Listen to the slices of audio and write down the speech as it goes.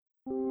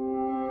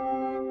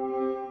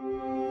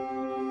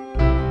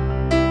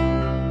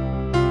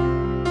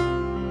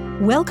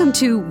Welcome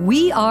to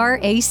We Are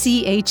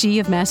ACHE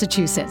of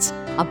Massachusetts,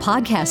 a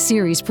podcast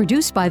series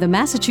produced by the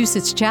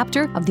Massachusetts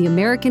chapter of the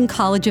American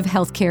College of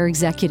Healthcare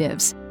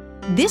Executives.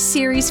 This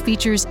series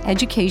features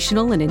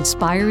educational and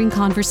inspiring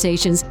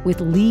conversations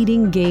with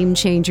leading game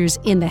changers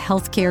in the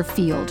healthcare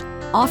field,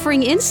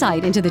 offering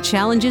insight into the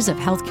challenges of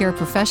healthcare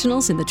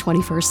professionals in the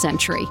 21st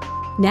century.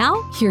 Now,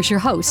 here's your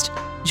host,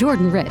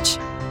 Jordan Rich.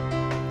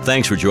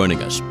 Thanks for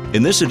joining us.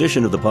 In this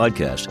edition of the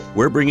podcast,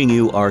 we're bringing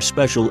you our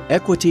special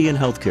Equity in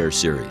Healthcare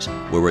series,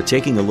 where we're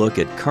taking a look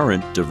at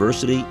current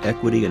diversity,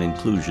 equity, and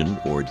inclusion,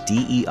 or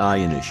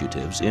DEI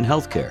initiatives in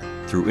healthcare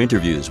through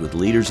interviews with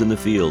leaders in the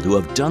field who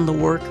have done the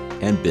work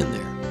and been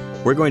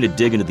there. We're going to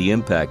dig into the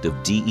impact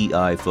of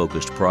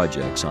DEI-focused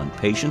projects on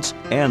patients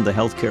and the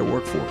healthcare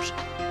workforce.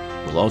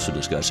 We'll also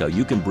discuss how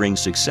you can bring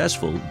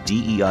successful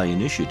DEI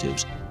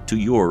initiatives to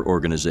your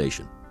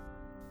organization.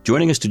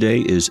 Joining us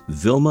today is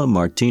Vilma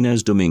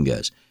Martinez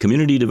Dominguez,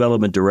 Community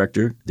Development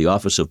Director, the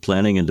Office of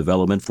Planning and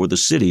Development for the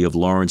City of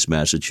Lawrence,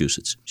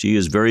 Massachusetts. She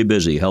is very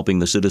busy helping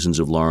the citizens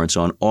of Lawrence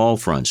on all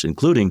fronts,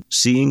 including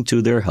seeing to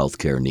their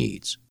healthcare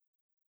needs.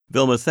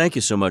 Vilma, thank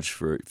you so much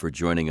for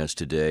joining us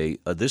today.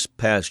 This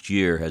past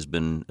year has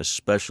been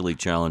especially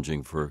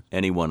challenging for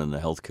anyone in the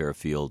healthcare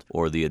field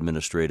or the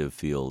administrative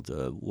field.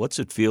 What's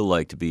it feel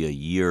like to be a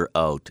year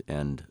out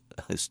and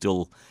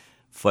still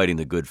fighting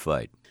the good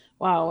fight?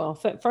 Wow.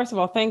 Well, first of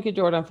all, thank you,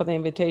 Jordan, for the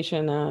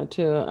invitation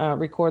to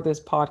record this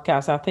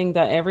podcast. I think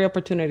that every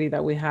opportunity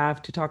that we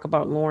have to talk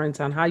about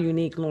Lawrence and how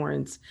unique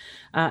Lawrence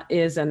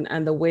is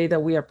and the way that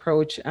we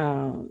approach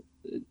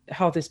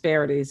health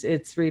disparities,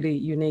 it's really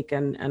unique.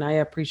 And I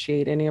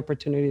appreciate any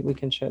opportunity we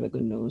can share the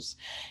good news.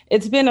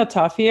 It's been a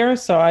tough year.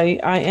 So I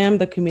am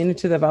the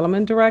Community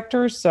Development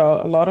Director.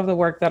 So a lot of the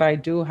work that I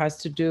do has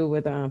to do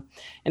with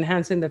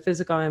enhancing the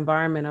physical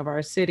environment of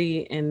our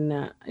city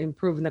and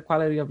improving the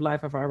quality of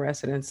life of our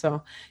residents.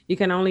 So you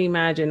can only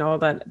imagine all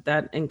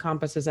that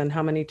encompasses and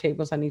how many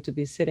tables I need to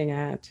be sitting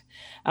at.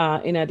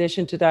 In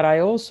addition to that, I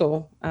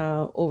also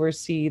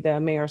oversee the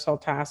Mayor's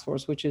Health Task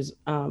Force, which is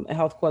a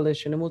health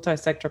coalition, a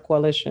multi-sector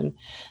coalition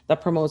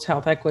that promotes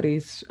health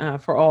equities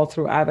for all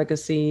through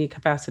advocacy,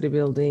 capacity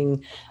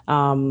building,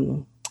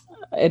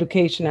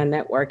 education, and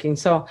networking.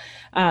 So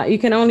you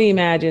can only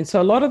imagine.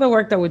 So a lot of the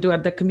work that we do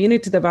at the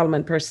community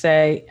development per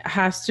se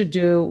has to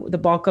do the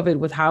bulk of it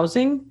with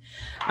housing.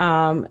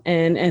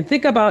 And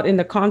think about in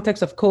the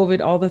context of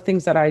COVID, all the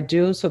things that I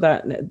do, so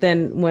that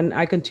then when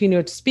I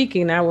continue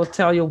speaking, I will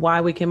tell you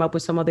why we came up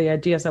with some of the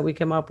ideas that we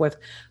came up with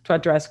to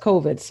address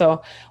COVID.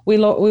 So we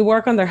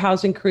work on their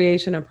housing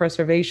creation and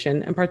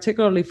preservation, and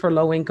particularly for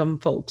low-income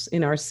folks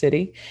in our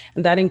city.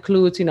 And that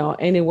includes,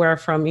 anywhere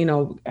from,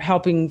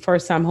 helping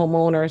first-time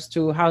homeowners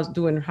to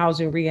doing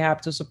housing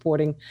rehab to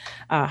supporting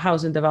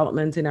housing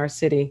development in our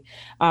city.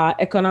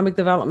 Economic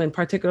development,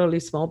 particularly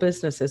small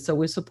businesses. So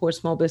we support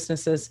small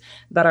businesses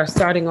that are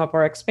starting up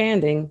or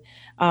expanding.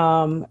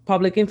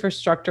 Public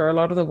infrastructure, a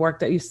lot of the work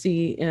that you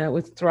see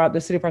throughout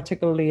the city,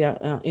 particularly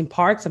in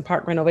parks and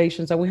park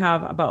renovations. And we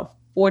have about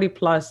 40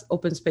 plus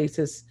open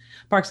spaces,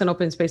 parks and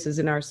open spaces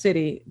in our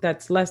city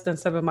that's less than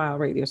 7-mile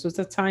radius. So it's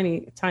a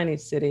tiny, tiny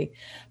city.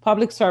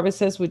 Public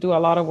services, we do a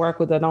lot of work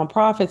with the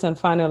nonprofits, and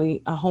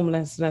finally,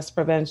 homelessness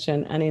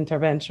prevention and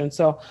intervention.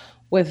 So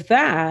with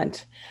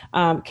that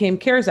came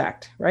CARES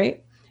Act,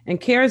 right? And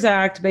CARES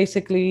Act,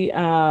 basically,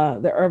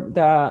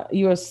 the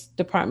U.S.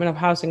 Department of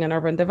Housing and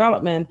Urban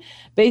Development,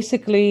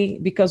 basically,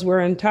 because we're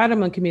an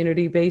entitlement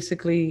community,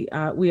 basically,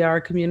 we are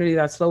a community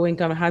that's low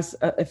income, has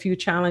a few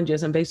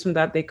challenges, and based on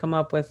that, they come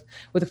up with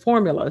the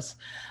formulas.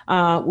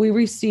 We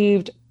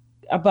received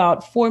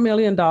about $4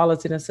 million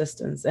in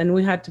assistance, and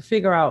we had to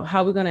figure out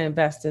how we're going to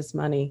invest this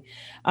money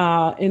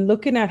in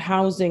looking at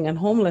housing and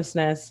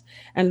homelessness,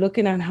 and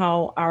looking at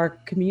how our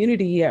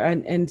community,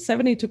 and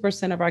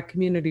 72% of our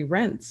community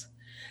rents.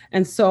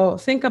 And so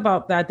think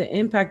about that, the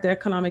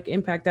economic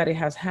impact that it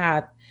has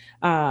had,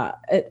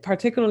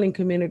 particularly in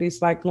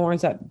communities like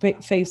Lawrence that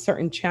face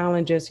certain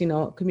challenges,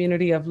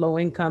 community of low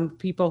income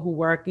people who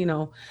work,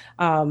 those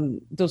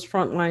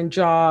frontline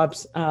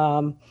jobs,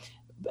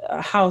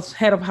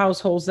 head of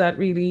households that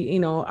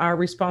really, are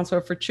responsible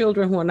for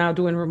children who are now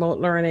doing remote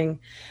learning.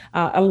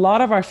 A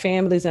lot of our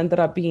families ended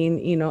up being,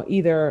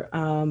 either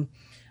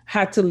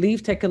had to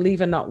take a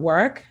leave and not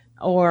work,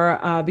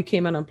 or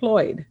became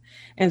unemployed.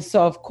 And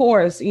so, of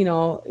course,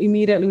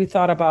 immediately we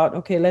thought about,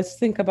 okay, let's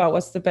think about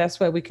what's the best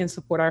way we can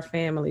support our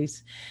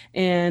families.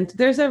 And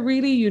there's a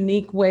really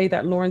unique way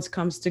that Lawrence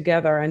comes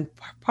together. And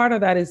part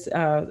of that is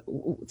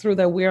through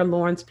the We're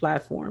Lawrence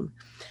platform,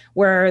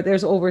 where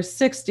there's over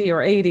 60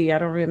 or 80, I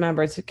don't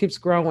remember, it keeps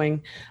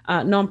growing,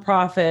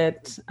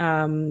 nonprofit,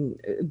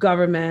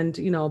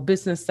 government,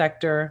 business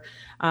sector,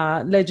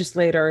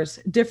 legislators,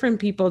 different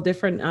people,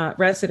 different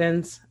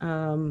residents,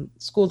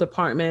 school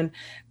department,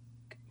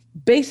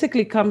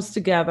 basically comes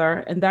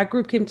together. And that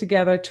group came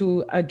together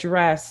to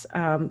address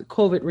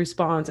COVID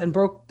response and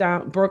broke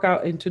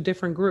out into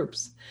different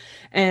groups.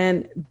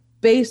 And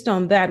based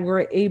on that,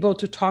 we're able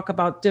to talk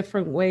about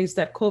different ways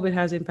that COVID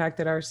has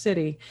impacted our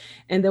city.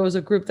 And there was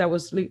a group that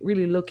was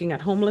really looking at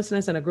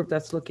homelessness, and a group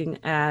that's looking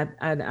at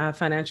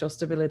financial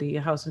stability,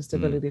 housing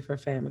stability for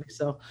families.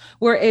 So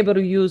we're able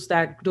to use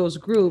those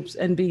groups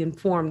and be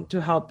informed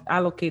to help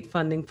allocate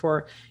funding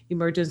for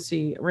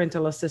emergency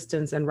rental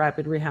assistance and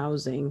rapid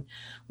rehousing.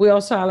 We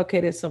also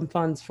allocated some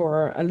funds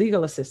for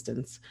legal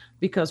assistance,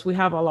 because we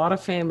have a lot of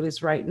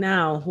families right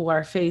now who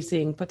are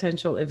facing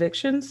potential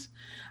evictions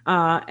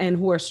and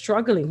who are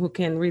struggling, who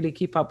can really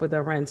keep up with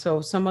their rent.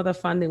 So some of the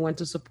funding went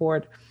to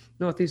support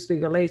Northeast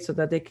Legal Aid so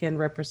that they can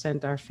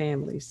represent our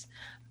families.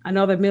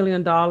 Another $1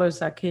 million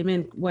that came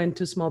in went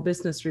to small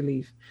business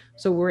relief.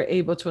 So we're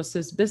able to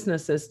assist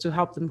businesses to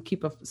help them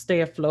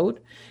stay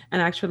afloat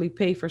and actually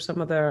pay for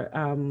some of their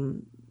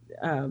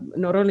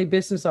not only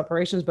business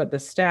operations, but the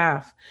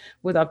staff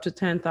with up to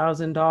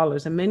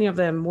 $10,000. And many of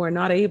them were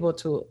not able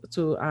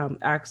to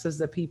access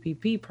the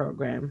PPP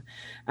program.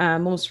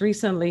 Most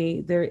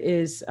recently, there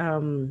is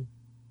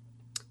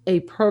a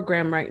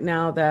program right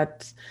now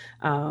that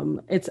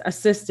it's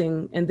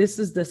assisting, and this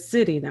is the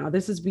city now.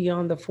 This is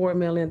beyond the $4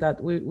 million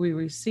that we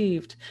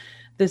received.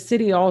 The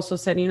city also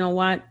said, you know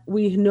what,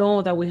 we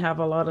know that we have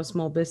a lot of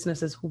small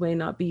businesses who may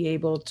not be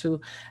able to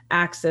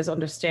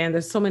understand.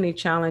 There's so many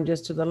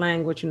challenges to the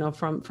language,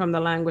 from the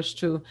language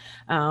to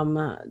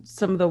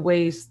some of the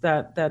ways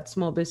that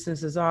small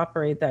businesses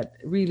operate that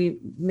really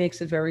makes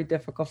it very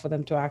difficult for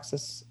them to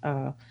access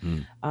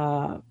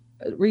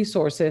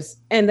resources.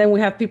 And then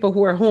we have people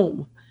who are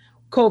home,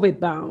 COVID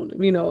bound,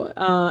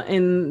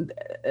 and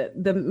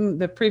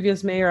the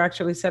previous mayor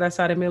actually set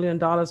aside $1 million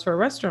for a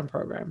restaurant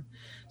program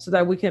so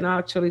that we can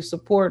actually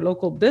support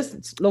local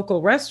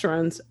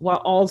restaurants while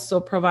also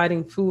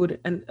providing food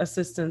and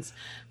assistance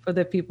for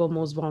the people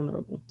most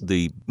vulnerable.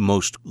 The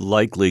most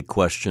likely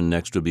question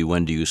next would be,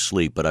 when do you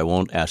sleep? But I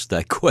won't ask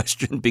that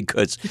question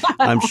because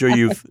I'm sure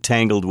you've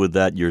tangled with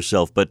that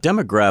yourself. But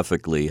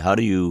demographically, how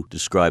do you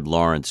describe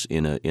Lawrence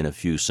in a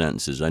few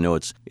sentences? I know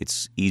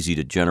it's easy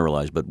to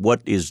generalize, but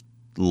what is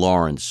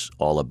Lawrence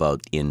all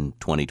about in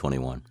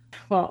 2021?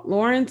 Well,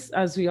 Lawrence,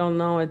 as we all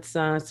know, it's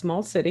a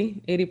small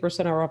city.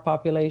 80% of our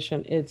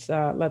population is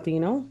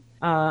Latino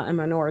and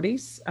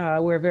minorities.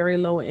 We're very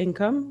low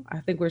income. I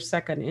think we're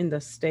second in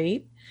the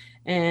state.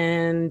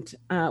 And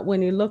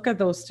when you look at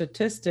those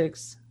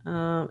statistics,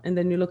 and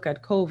then you look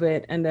at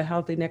COVID and the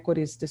health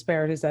inequities,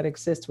 disparities that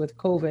exist with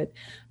COVID,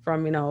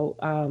 from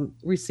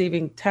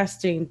receiving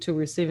testing to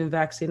receiving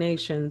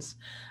vaccinations,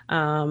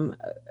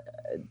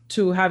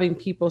 to having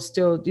people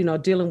still,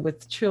 dealing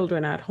with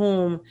children at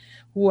home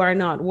who are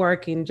not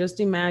working. Just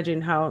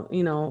imagine how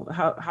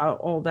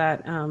all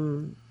that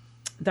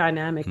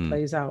dynamic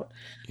plays out.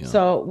 Yeah.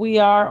 So we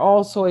are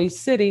also a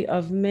city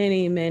of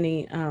many,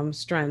 many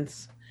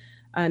strengths,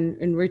 and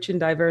enriching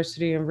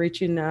diversity,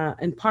 enriching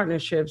in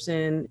partnerships,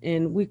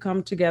 and we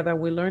come together.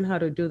 We learn how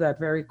to do that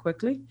very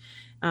quickly.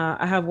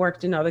 I have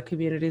worked in other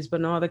communities, but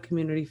no other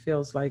community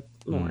feels like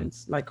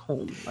Lawrence, like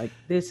home. Like,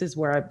 this is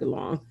where I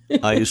belong.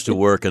 I used to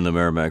work in the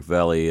Merrimack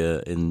Valley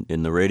in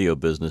the radio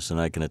business, and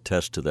I can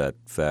attest to that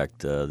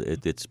fact.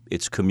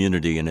 It's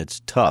community, and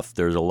it's tough.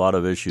 There's a lot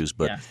of issues,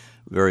 but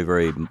very,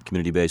 very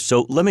community-based.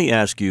 So let me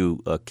ask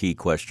you a key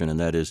question, and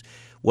that is,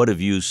 what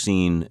have you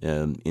seen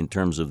in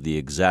terms of the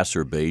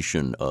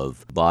exacerbation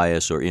of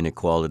bias or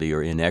inequality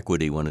or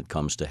inequity when it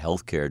comes to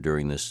healthcare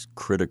during this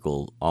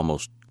critical,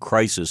 almost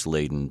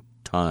crisis-laden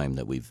time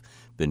that we've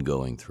been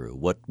going through?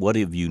 What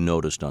have you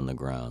noticed on the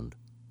ground?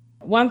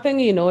 One thing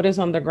you notice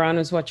on the ground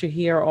is what you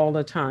hear all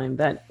the time,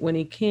 that when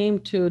it came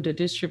to the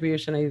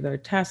distribution of either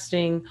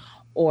testing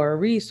or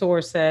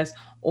resources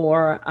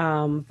or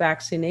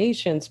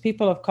vaccinations,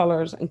 people of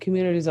colors and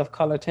communities of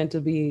color tend to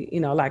be,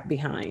 lag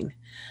behind.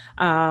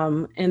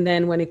 And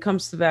then when it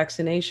comes to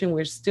vaccination,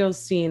 we're still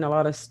seeing a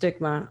lot of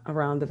stigma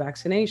around the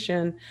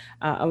vaccination,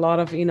 a lot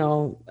of,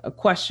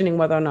 questioning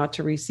whether or not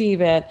to receive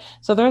it.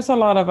 So there's a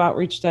lot of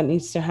outreach that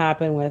needs to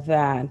happen with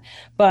that.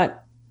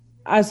 But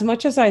as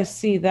much as I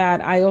see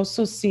that, I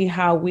also see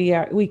how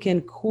we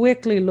can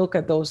quickly look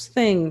at those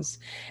things.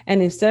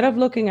 And instead of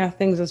looking at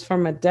things as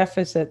from a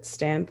deficit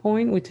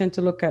standpoint, we tend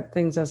to look at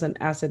things as an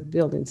asset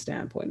building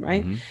standpoint,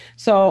 right? Mm-hmm.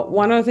 So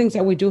one of the things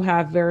that we do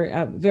have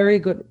very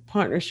good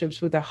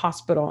partnerships with the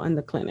hospital and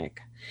the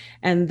clinic.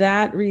 And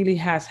that really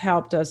has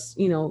helped us,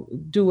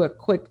 do a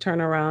quick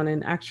turnaround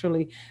and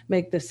actually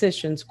make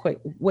decisions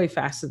way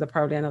faster than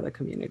probably another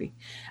community.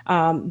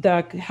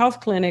 The health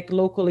clinic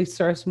locally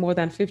serves more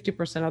than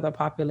 50% of the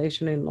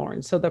population in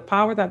Lawrence. So the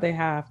power that they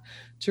have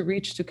to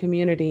reach the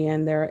community,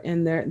 and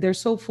they're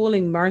so fully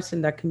immersed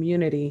in that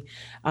community,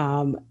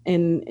 and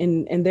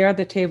they're at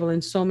the table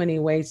in so many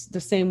ways.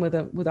 The same with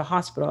a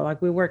hospital.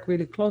 Like, we work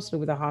really closely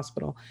with a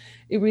hospital.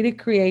 It really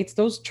creates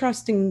those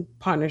trusting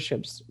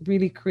partnerships.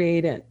 Really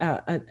create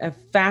a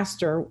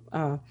faster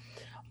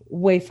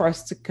way for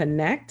us to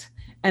connect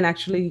and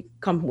actually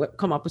come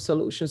up with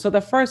solutions. So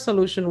the first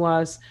solution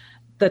was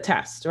the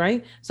test,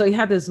 right? So you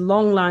had these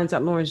long lines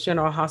at Lawrence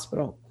General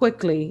Hospital.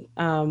 Quickly,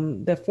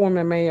 the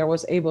former mayor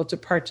was able to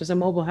purchase a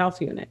mobile health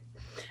unit.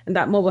 And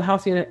that mobile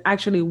health unit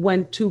actually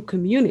went to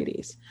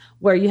communities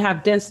where you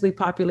have densely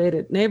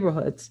populated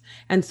neighborhoods.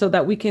 And so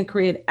that we can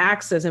create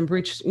access and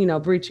breach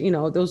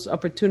those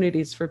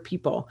opportunities for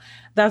people.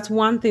 That's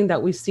one thing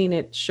that we've seen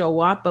it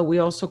show up, but we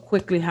also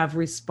quickly have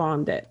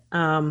responded.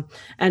 And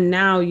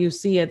now you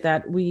see it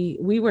that we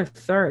were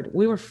third.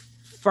 We were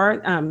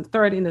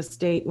third in the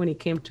state when it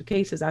came to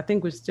cases. I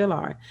think we still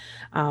are.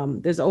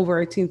 There's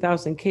over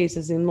 18,000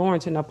 cases in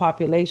Lawrence in a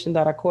population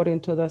that,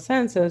 according to the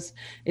census,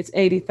 it's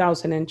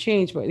 80,000 and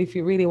change. But if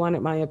you really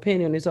wanted my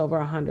opinion, it's over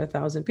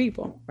 100,000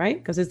 people, right?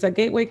 Because it's a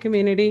gateway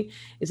community.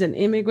 It's an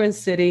immigrant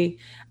city.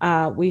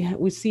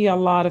 We see a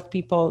lot of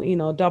people,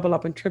 double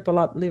up and triple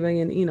up living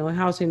in,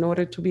 housing in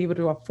order to be able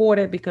to afford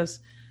it, because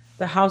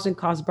the housing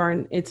cost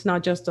burn, it's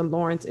not just a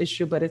Lawrence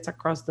issue, but it's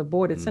across the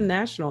board. It's a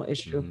national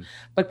issue.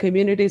 But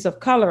communities of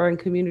color and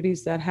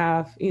communities that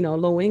have,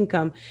 low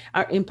income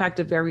are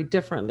impacted very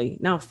differently.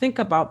 Now, think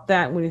about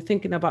that when you're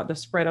thinking about the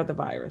spread of the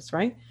virus,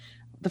 right?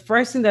 The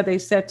first thing that they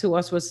said to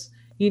us was,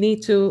 you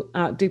need to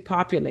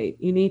depopulate.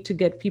 You need to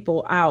get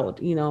people out,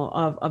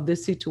 of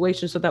this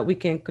situation so that we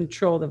can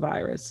control the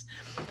virus.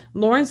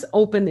 Lawrence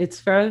opened its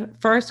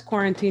first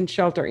quarantine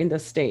shelter in the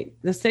state.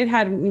 The state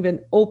hadn't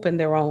even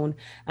opened their own.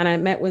 And I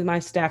met with my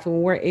staff and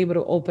we were able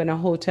to open a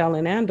hotel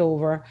in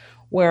Andover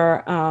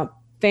where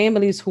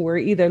families who were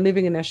either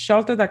living in a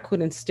shelter that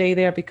couldn't stay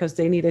there because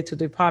they needed to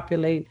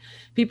depopulate,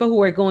 people who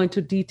were going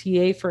to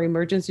DTA for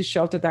emergency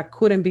shelter that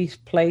couldn't be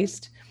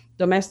placed,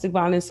 domestic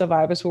violence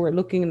survivors who were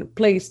looking in a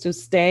place to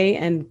stay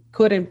and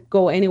couldn't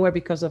go anywhere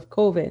because of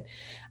COVID,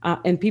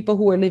 and people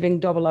who were living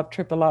double up,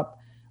 triple up.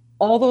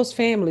 All those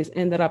families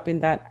ended up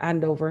in that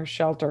Andover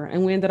shelter.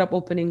 And we ended up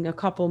opening a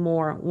couple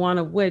more, one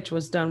of which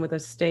was done with the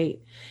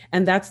state.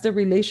 And that's the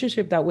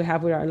relationship that we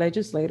have with our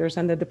legislators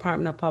and the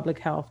Department of Public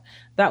Health.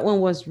 That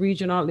one was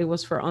regional. It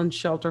was for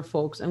unsheltered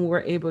folks. And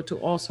we're able to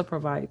also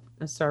provide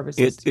a service.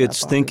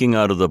 It's thinking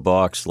out of the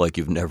box like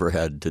you've never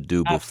had to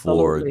do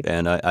before. Absolutely.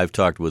 And I've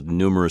talked with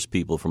numerous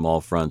people from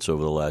all fronts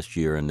over the last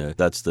year, and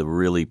that's the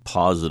really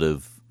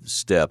positive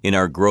step in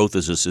our growth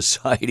as a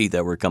society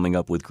that we're coming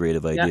up with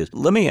creative ideas.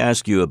 Yeah. Let me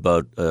ask you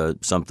about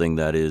something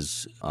that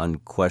is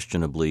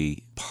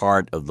unquestionably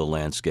part of the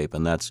landscape,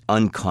 and that's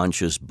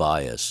unconscious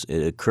bias.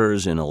 It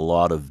occurs in a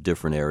lot of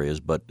different areas,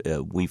 but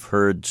we've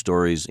heard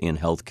stories in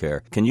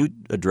healthcare. Can you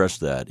address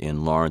that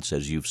in Lawrence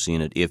as you've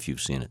seen it, if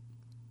you've seen it?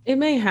 It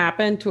may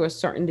happen to a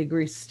certain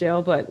degree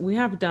still, but we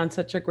have done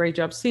such a great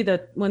job. See,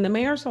 that when the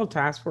Mayor's Health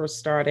Task Force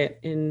started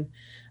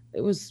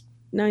it was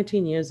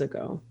 19 years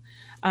ago.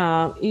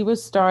 It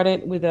was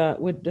started with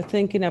the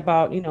thinking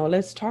about,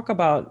 let's talk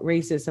about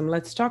racism,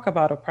 let's talk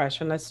about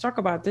oppression, let's talk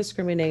about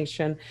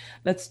discrimination,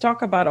 let's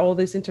talk about all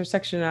these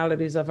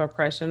intersectionalities of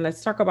oppression,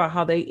 let's talk about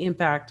how they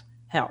impact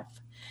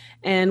health.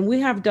 And we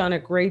have done a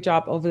great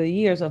job over the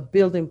years of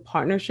building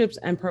partnerships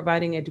and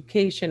providing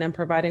education and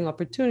providing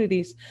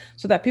opportunities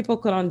so that people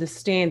could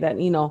understand that,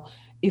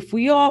 if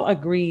we all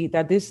agree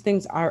that these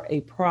things are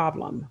a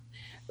problem,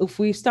 if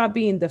we stop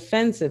being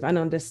defensive and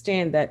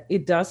understand that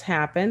it does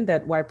happen,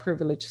 that white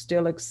privilege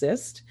still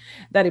exists,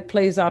 that it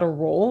plays out a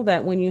role,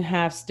 that when you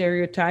have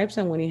stereotypes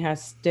and when you have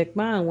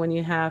stigma and when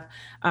you have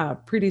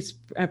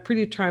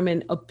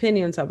predetermined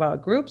opinions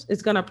about groups,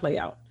 it's going to play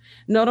out.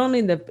 Not only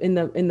in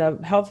the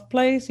health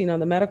place,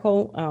 the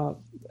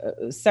medical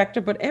sector,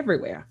 but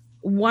everywhere.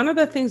 One of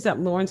the things that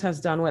Lawrence has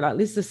done, well, at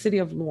least the city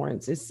of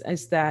Lawrence,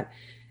 is that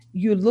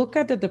you look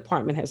at the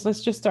department heads.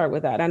 Let's just start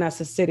with that. And as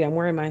a city, I'm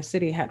wearing my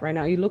city hat right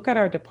now. You look at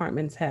our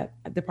department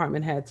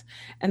heads,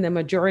 and the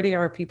majority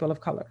are people of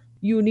color.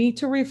 You need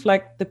to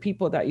reflect the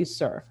people that you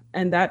serve.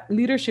 And that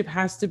leadership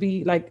has to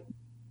be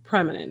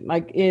prominent.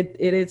 It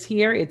is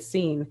here, it's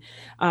seen.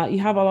 You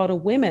have a lot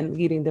of women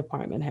leading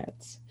department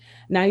heads.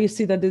 Now you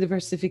see the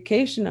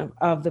diversification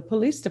of the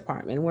police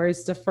department, where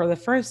for the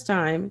first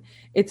time,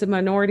 it's a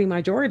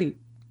majority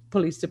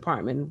police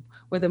department,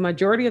 where the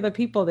majority of the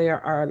people there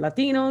are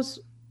Latinos,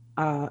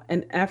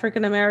 and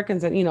African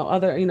Americans and,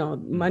 other,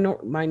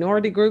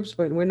 minority groups,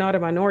 but we're not a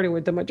minority,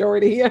 we're the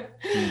majority here,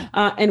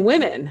 and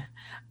women.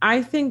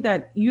 I think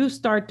that you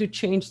start to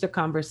change the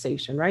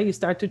conversation, right? You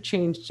start to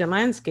change the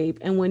landscape.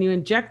 And when you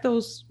inject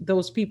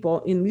those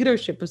people in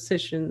leadership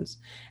positions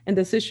and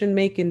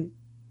decision-making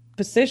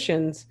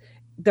positions,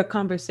 the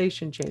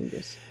conversation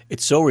changes.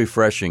 It's so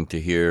refreshing to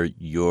hear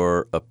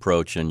your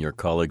approach and your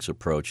colleagues'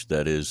 approach.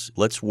 That is,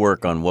 let's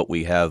work on what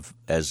we have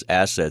as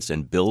assets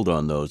and build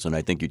on those. And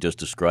I think you just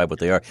described what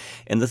they are.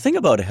 And the thing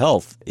about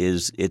health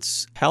is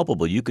it's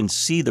palpable. You can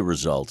see the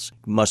results.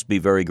 It must be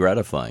very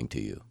gratifying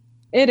to you.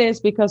 It is,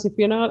 because if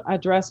you're not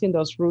addressing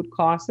those root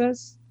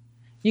causes,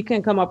 you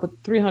can come up with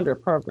 300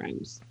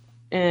 programs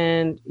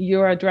and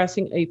you're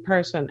addressing a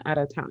person at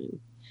a time.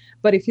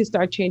 But if you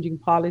start changing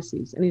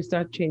policies and you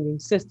start changing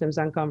systems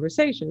and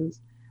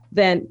conversations,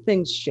 then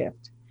things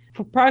shift.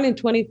 Probably in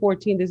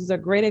 2014, this is a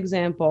great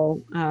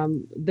example.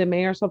 The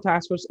Mayor's Health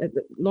Task Force at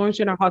the Lawrence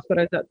General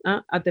Hospital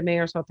at the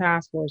Mayor's Health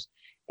Task Force.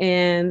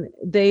 And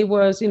there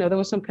was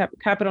some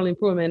capital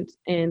improvement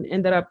and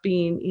ended up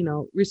being,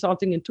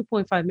 resulting in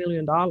 $2.5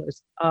 million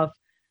of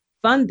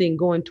funding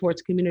going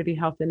towards community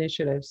health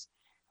initiatives.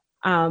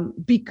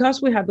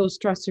 Because we have those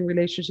trusting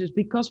relationships,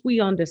 because we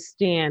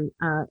understand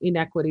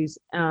inequities,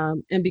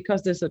 and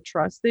because there's a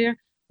trust there,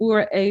 we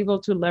were able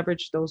to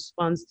leverage those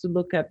funds to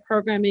look at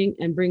programming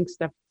and bring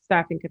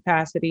staffing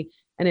capacity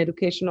and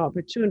educational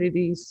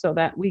opportunities so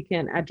that we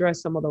can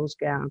address some of those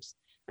gaps.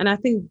 And I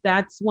think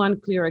that's one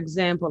clear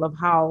example of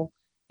how,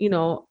 you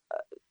know,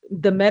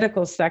 the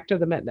medical sector,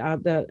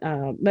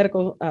 the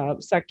medical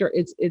sector,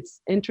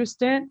 it's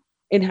interested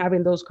in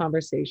having those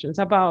conversations.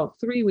 About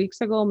 3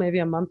 weeks ago, maybe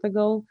a month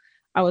ago,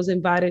 I was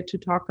invited to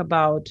talk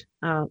about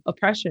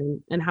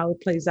oppression and how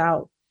it plays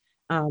out,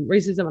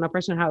 racism and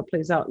oppression, how it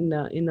plays out in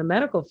the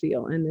medical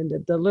field and in the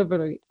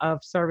delivery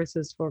of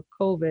services for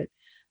COVID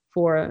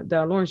for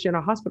the Lawrence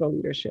General Hospital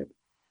leadership.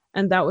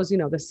 And that was, the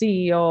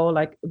CEO,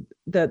 like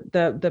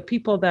the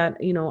people that,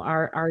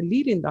 are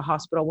leading the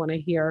hospital want to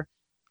hear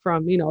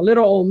from,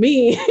 little old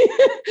me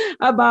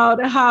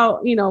about how,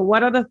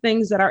 what are the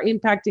things that are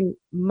impacting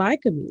my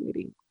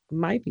community,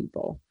 my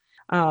people,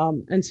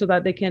 and so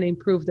that they can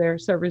improve their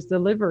service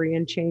delivery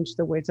and change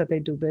the ways that they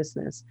do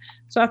business.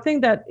 So I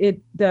think that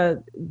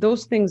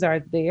those things are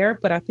there,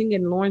 but I think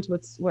in Lawrence,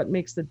 what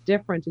makes the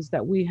difference is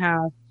that we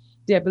have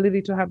the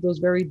ability to have those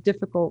very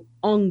difficult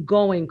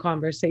ongoing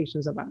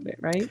conversations about it,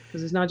 right?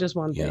 Because it's not just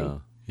one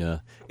thing. Yeah.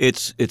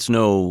 It's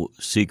no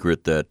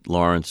secret that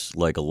Lawrence,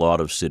 like a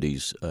lot of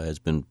cities, has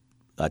been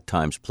at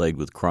times plagued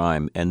with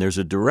crime. And there's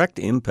a direct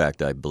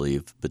impact, I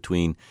believe,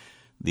 between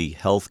the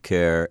health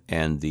care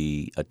and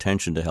the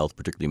attention to health,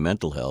 particularly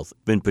mental health,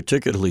 been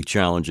particularly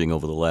challenging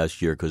over the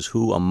last year, because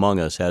who among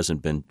us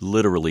hasn't been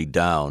literally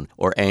down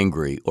or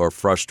angry or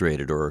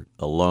frustrated or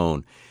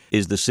alone?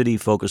 Is the city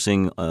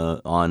focusing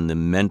on the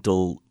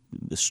mental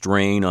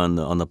strain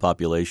on the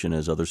population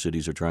as other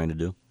cities are trying to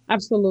do?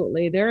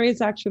 Absolutely. There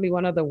is actually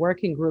one of the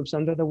working groups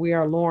under the We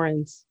Are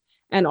Lawrence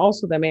and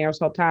also the Mayor's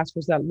Health Task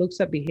Force that looks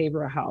at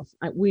behavioral health.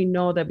 We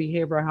know that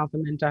behavioral health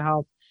and mental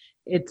health,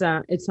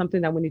 it's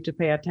something that we need to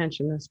pay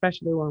attention,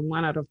 especially when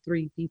 1 out of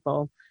 3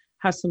 people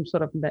has some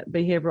sort of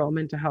behavioral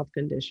mental health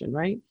condition,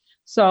 right?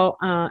 So,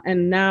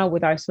 and now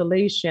with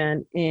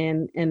isolation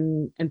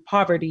and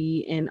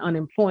poverty and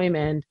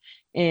unemployment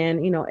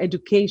and,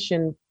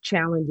 education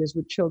challenges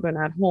with children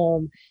at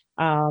home,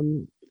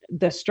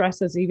 the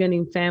stresses even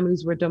in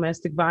families where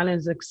domestic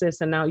violence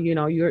exists, and now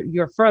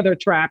you're further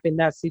trapped in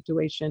that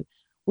situation.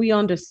 We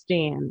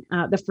understand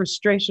the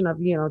frustration of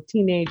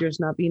teenagers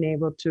not being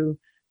able to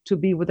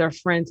be with their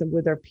friends and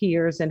with their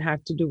peers and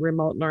have to do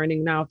remote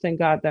learning now. Thank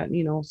God that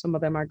some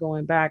of them are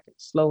going back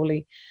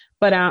slowly,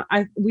 but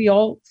we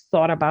all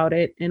thought about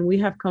it, and we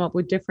have come up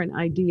with different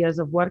ideas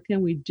of what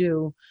can we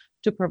do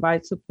to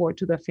provide support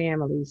to the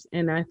families.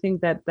 And I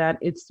think that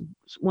it's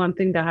one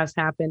thing that has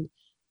happened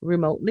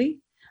remotely.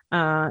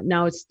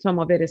 Now some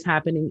of it is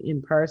happening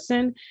in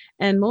person.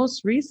 And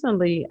most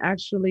recently,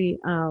 actually,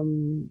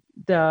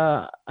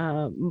 the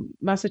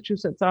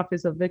Massachusetts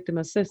Office of Victim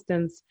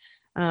Assistance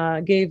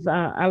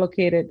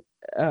allocated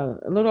a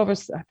little over,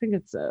 I think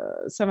it's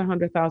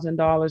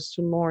 $700,000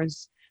 to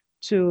Lawrence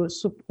to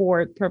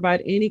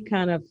provide any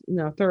kind of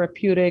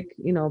therapeutic,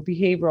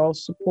 behavioral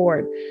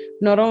support,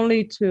 not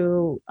only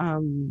to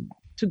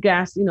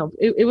gas,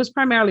 it was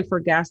primarily for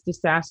gas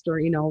disaster,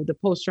 the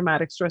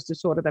post-traumatic stress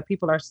disorder that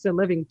people are still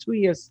living 2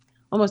 years,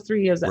 almost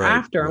 3 years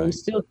after, and we're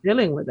still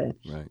dealing with it.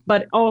 Right.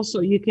 But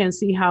also you can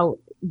see how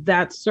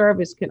that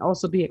service can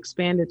also be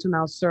expanded to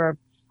now serve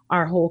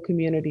our whole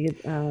community,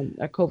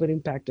 a COVID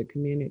impacted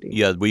community.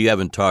 Yeah, we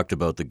haven't talked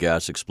about the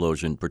gas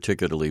explosion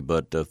particularly,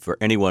 but for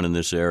anyone in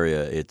this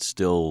area, it's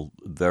still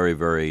very,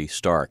 very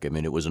stark. I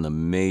mean, it was an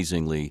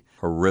amazingly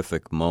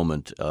horrific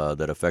moment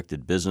that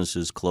affected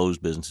businesses,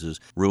 closed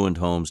businesses, ruined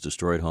homes,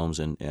 destroyed homes,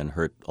 and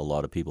hurt a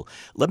lot of people.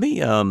 Let me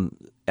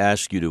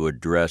ask you to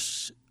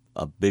address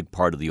a big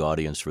part of the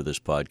audience for this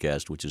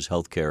podcast, which is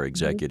healthcare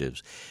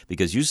executives,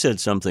 because you said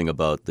something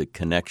about the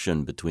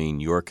connection between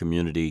your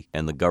community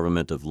and the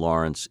government of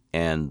Lawrence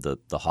and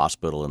the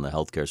hospital and the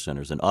healthcare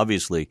centers. And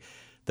obviously,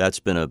 that's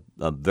been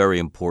a very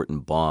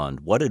important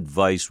bond. What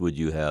advice would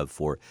you have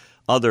for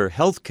other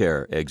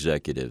healthcare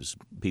executives,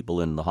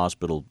 people in the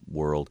hospital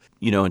world,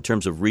 in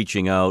terms of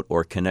reaching out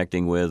or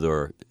connecting with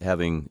or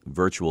having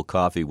virtual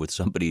coffee with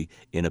somebody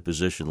in a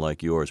position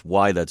like yours?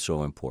 Why that's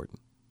so important?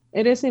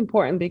 It is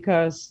important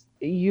because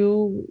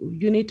you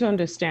need to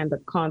understand the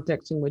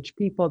context in which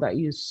people that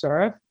you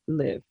serve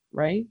live,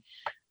 right?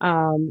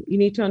 You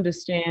need to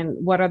understand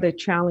what are the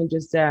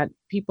challenges that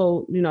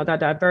people, that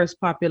diverse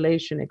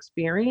population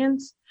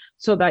experience,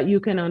 so that you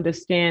can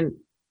understand.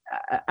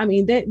 I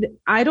mean,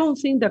 I don't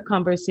think the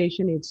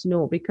conversation is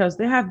new, because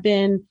there have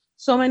been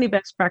so many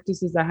best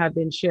practices that have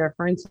been shared.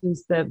 For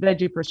instance, the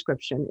veggie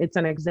prescription, it's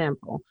an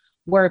example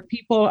where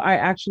people are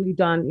actually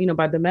done,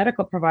 by the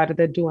medical provider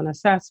that do an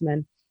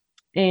assessment.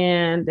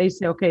 And they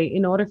say, okay,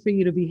 in order for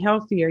you to be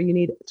healthier, you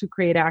need to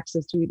create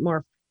access to eat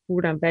more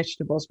fruit and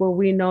vegetables. Well,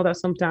 we know that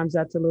sometimes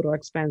that's a little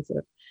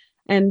expensive.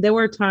 And there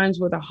were times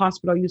where the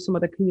hospital used some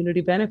of the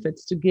community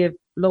benefits to give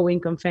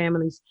low-income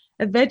families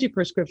a veggie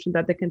prescription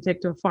that they can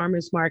take to a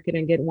farmer's market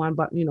and get one,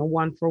 but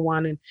one for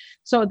one. And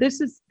so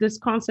this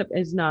concept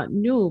is not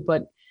new,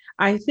 but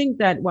I think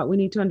that what we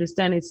need to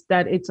understand is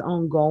that it's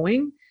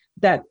ongoing,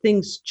 that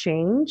things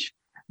change,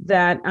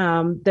 that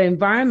the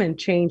environment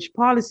change,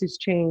 policies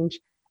change,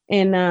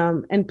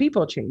 and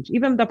people change.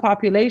 Even the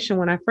population,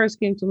 when I first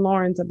came to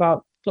Lawrence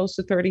about close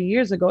to 30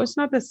 years ago, it's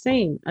not the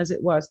same as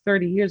it was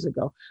 30 years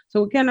ago.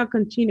 So we cannot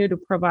continue to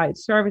provide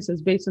services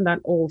based on that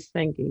old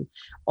thinking.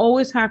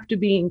 Always have to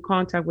be in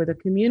contact with the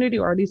community,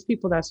 or at least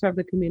people that serve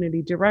the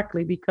community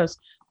directly, because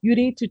you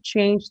need to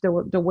change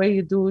the way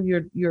you do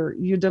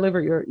you deliver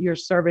your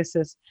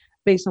services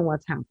based on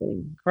what's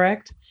happening,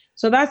 correct?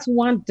 So that's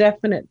one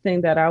definite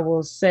thing that I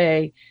will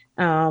say,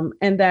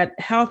 and that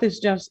health is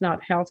just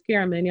not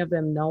healthcare, and many of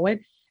them know it.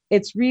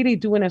 It's really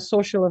doing a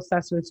social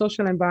assessment,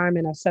 social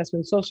environment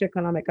assessment,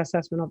 socioeconomic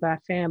assessment of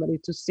that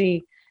family to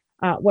see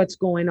what's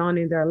going on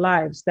in their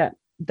lives,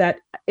 that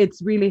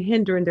it's really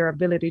hindering their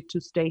ability to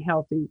stay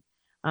healthy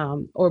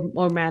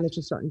or manage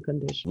a certain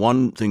condition.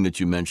 One thing that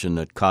you mentioned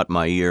that caught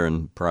my ear,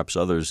 and perhaps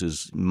others,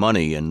 is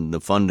money and the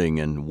funding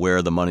and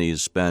where the money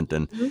is spent.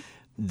 And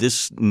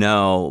this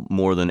now,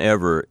 more than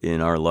ever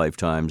in our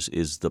lifetimes,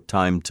 is the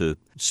time to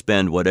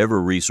spend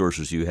whatever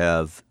resources you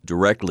have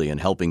directly in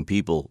helping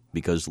people,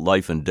 because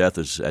life and death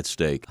is at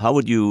stake. How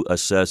would you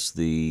assess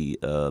the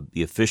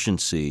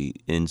efficiency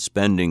in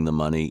spending the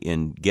money,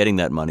 in getting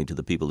that money to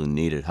the people who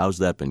need it? How's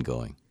that been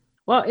going?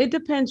 Well, it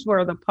depends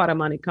where the pot of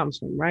money comes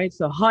from, right?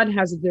 So HUD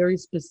has a very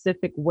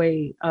specific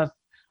way of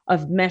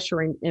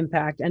measuring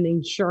impact and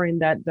ensuring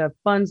that the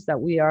funds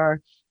that we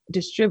are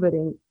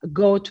distributing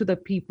go to the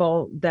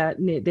people that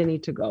they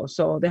need to go.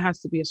 So there has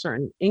to be a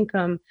certain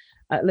income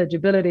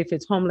eligibility. If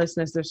it's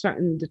homelessness, there's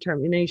certain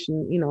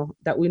determination,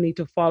 that we need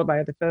to follow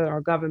by the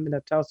federal government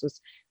that tells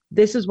us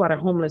this is what a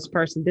homeless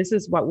person, this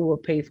is what we will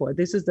pay for,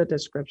 this is the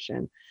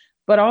description.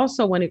 But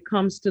also when it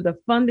comes to the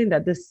funding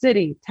that the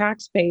city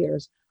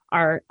taxpayers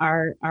are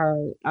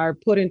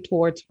putting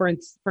towards, for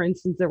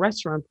instance, the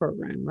restaurant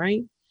program,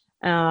 right?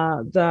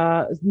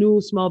 The new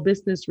small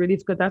business relief,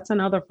 because that's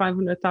another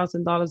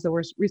 $500,000 that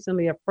was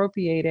recently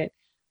appropriated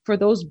for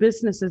those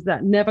businesses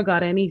that never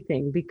got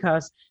anything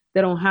because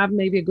they don't have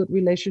maybe a good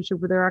relationship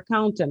with their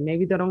accountant.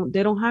 Maybe they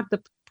don't have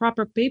the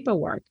proper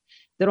paperwork.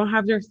 They don't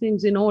have their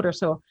things in order.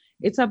 So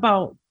it's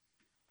about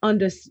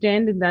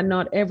understanding that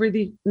not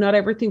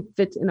everything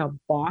fits in a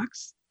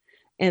box,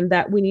 and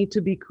that we need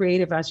to be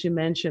creative, as you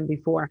mentioned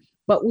before.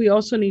 But we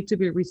also need to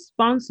be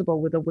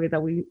responsible with the way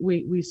that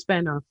we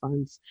spend our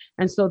funds.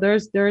 And so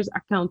there's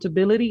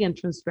accountability and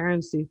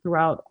transparency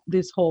throughout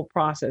this whole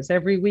process.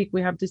 Every week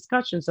we have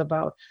discussions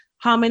about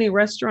how many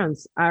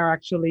restaurants are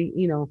actually,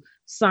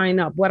 sign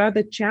up. What are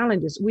the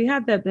challenges? We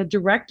had the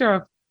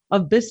director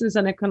of business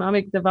and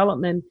economic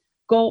development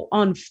go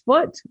on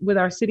foot with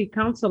our city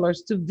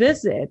councilors to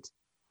visit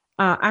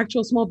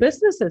actual small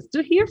businesses,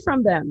 to hear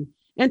from them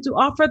and to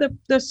offer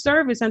the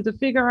service and to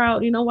figure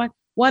out,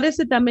 what is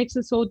it that makes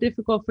it so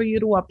difficult for you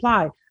to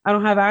apply? I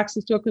don't have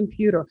access to a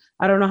computer.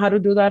 I don't know how to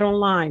do that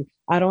online.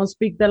 I don't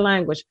speak the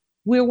language.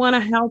 We want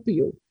to help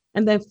you,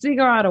 and then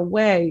figure out a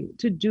way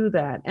to do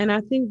that. And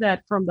I think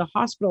that from the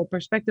hospital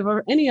perspective,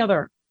 or any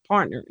other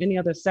partner, any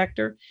other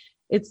sector,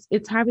 it's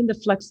having the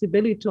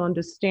flexibility to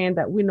understand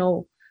that we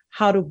know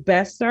how to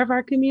best serve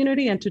our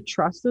community and to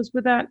trust us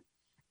with that,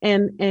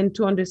 and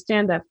to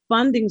understand that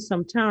funding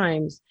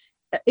sometimes,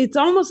 it's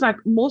almost like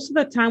most of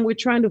the time we're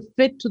trying to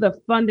fit to the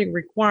funding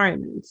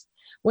requirements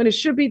when it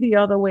should be the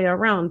other way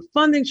around.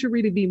 Funding should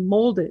really be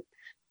molded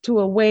to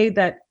a way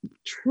that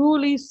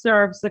truly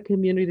serves the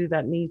community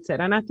that needs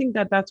it. And I think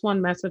that that's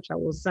one message I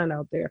will send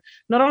out there,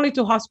 not only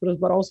to hospitals,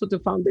 but also to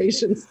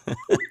foundations.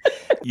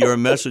 Your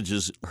message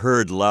is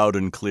heard loud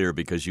and clear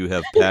because you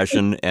have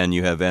passion and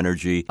you have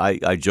energy.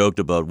 I joked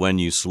about when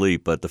you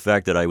sleep, but the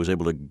fact that I was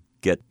able to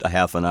get a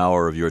half an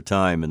hour of your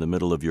time in the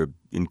middle of your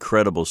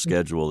incredible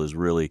schedule is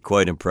really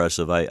quite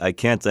impressive. I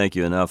can't thank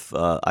you enough.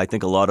 I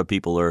think a lot of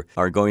people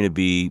are going to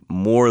be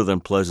more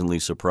than pleasantly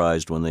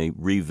surprised when they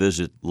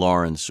revisit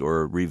Lawrence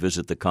or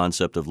revisit the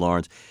concept of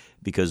Lawrence,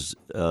 because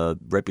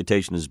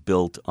reputation is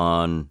built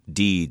on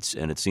deeds,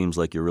 and it seems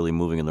like you're really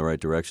moving in the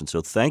right direction.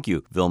 So thank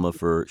you, Vilma,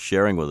 for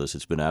sharing with us.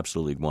 It's been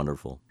absolutely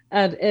wonderful.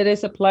 It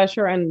is a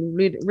pleasure. And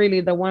really,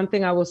 the one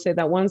thing I will say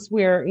that once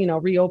we're,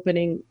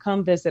 reopening,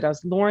 come visit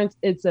us. Lawrence,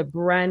 it's a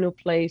brand new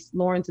place.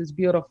 Lawrence is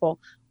beautiful.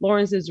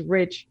 Lawrence is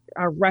rich.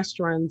 Our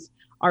restaurants,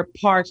 our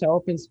parks, our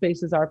open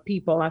spaces, our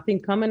people. I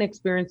think come and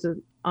experience it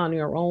on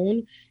your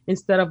own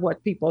instead of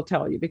what people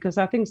tell you, because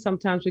I think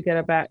sometimes we get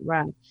a bad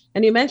rap.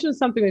 And you mentioned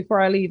something before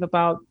I leave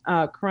about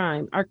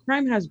crime. Our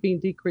crime has been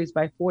decreased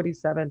by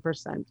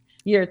 47%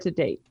 year to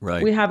date.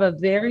 Right. We have a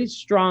very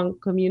strong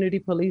community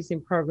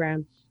policing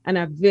program and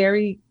a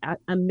very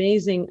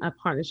amazing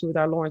partnership with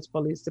our Lawrence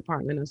Police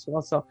Department as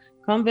well. So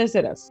come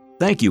visit us.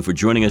 Thank you for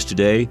joining us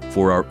today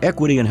for our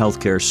Equity in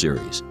Healthcare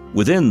series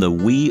within the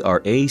We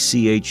Are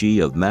ACHE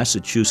of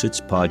Massachusetts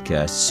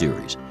podcast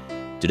series.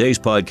 Today's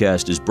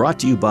podcast is brought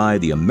to you by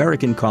the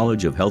American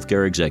College of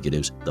Healthcare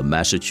Executives, the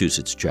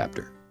Massachusetts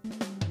chapter.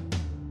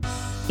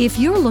 If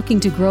you're looking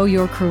to grow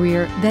your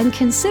career, then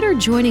consider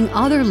joining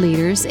other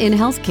leaders in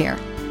healthcare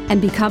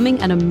and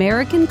becoming an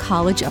American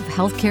College of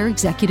Healthcare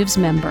Executives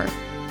member.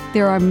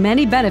 There are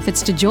many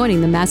benefits to joining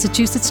the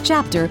Massachusetts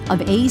chapter of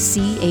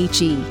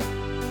ACHE.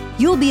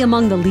 You'll be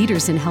among the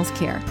leaders in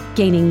healthcare,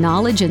 gaining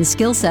knowledge and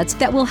skill sets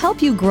that will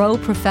help you grow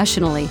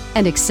professionally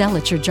and excel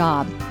at your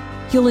job.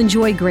 You'll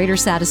enjoy greater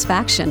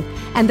satisfaction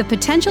and the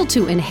potential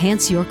to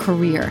enhance your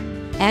career.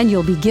 And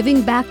you'll be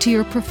giving back to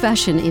your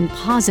profession in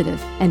positive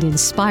and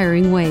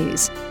inspiring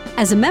ways.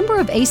 As a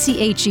member of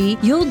ACHE,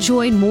 you'll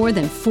join more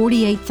than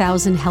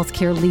 48,000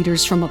 healthcare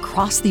leaders from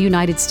across the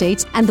United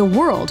States and the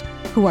world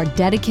who are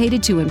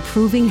dedicated to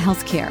improving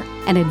healthcare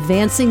and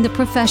advancing the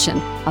profession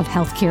of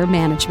healthcare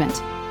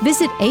management.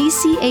 Visit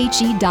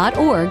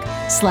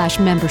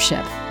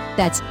ache.org/membership.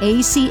 That's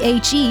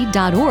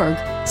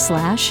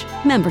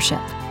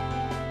ache.org/membership.